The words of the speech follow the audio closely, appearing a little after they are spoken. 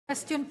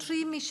Question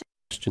 3, Michelle.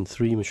 Question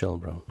 3, Michelle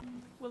Brown.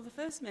 Will the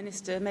First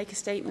Minister make a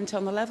statement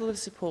on the level of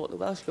support the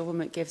Welsh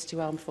Government gives to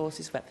Armed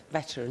Forces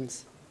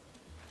veterans?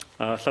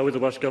 Llawer the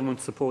Welsh Government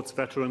supports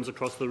veterans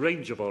across the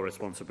range of our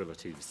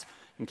responsibilities,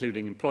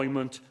 including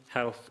employment,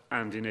 health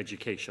and in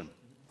education.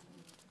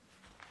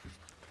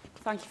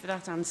 Thank you for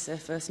that answer,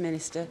 First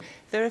Minister.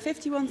 There are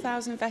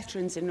 51,000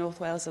 veterans in North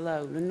Wales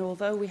alone, and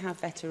although we have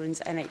Veterans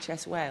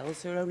NHS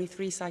Wales, there are only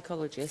 3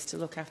 psychologists to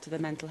look after their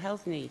mental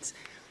health needs.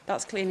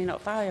 That's clearly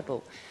not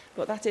viable,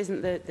 but that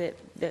isn't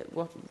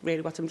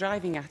really what I'm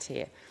driving at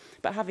here.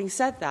 But having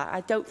said that,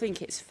 I don't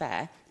think it's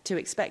fair to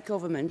expect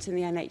government and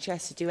the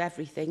NHS to do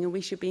everything, and we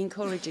should be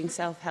encouraging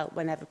self-help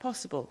whenever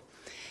possible.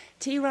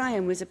 T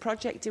Ryan was a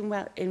project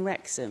in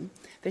Wrexham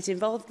that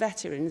involved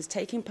veterans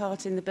taking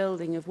part in the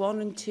building of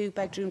 1- and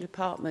 2-bedroom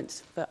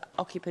apartments for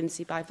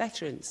occupancy by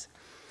veterans.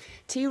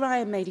 T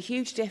Ryan made a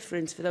huge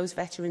difference for those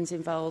veterans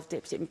involved.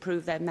 It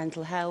improved their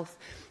mental health,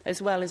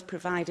 as well as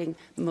providing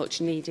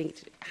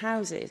much-needed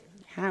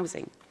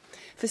housing.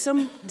 For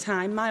some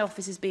time, my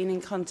office has been in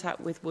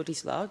contact with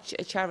Woody's Lodge,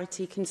 a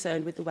charity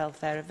concerned with the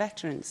welfare of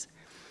veterans.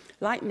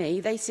 Like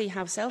me, they see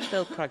how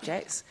self-build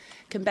projects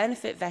can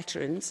benefit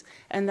veterans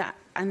and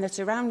that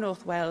around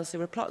North Wales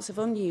there are plots of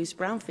unused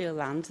brownfield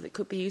land that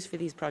could be used for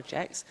these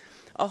projects,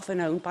 often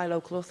owned by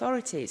local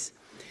authorities.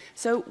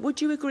 So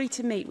would you agree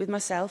to meet with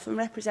myself and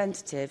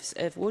representatives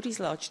of Woody's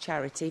Lodge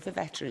Charity for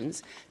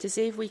Veterans to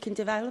see if we can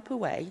develop a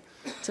way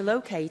to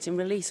locate and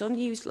release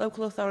unused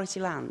local authority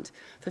land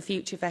for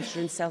future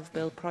veteran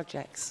self-build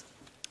projects?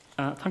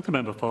 Thank the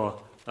member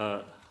for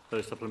her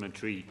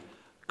supplementary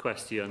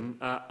question.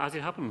 As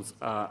it happens,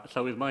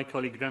 with my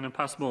colleague Rhiannon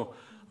Passmore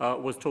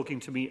was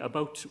talking to me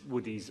about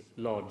Woody's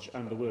Lodge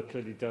and the work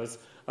that it does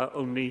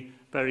only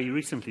very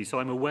recently. So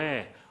I'm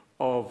aware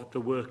of the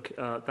work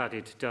that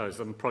it does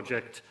and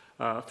Project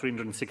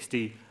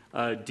 360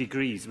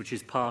 Degrees, which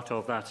is part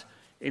of that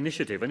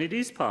initiative. And it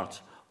is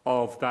part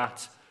of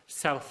that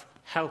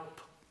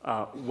self-help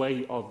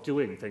way of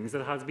doing things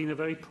that has been a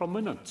very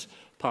prominent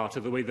part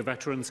of the way the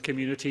veterans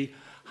community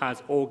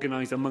has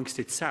organised amongst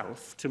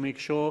itself to make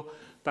sure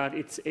that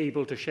it's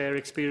able to share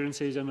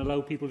experiences and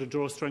allow people to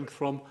draw strength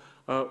from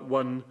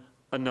one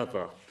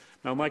another.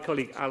 Now, my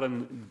colleague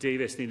Alan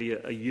Davis, nearly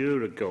a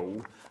year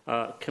ago,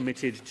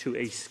 committed to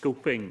a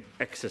scoping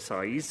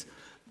exercise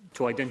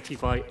to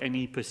identify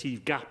any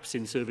perceived gaps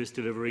in service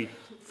delivery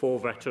for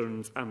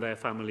veterans and their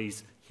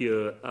families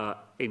here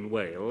in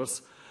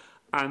Wales.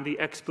 And the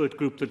expert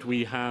group that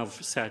we have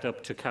set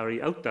up to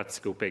carry out that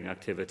scoping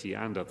activity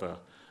and other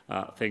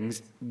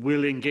things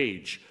will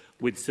engage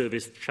with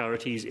service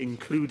charities,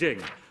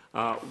 including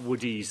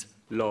Woody's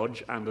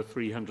Lodge and the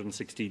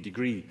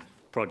 360-degree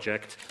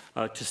project,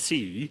 to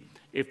see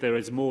if there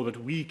is more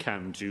that we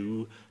can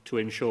do to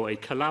ensure a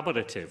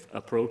collaborative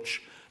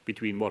approach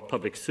between what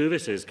public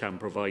services can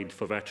provide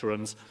for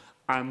veterans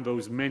and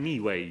those many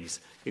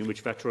ways in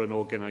which veteran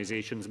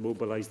organisations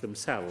mobilise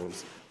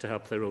themselves to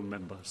help their own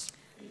members.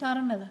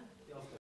 Darren Miller.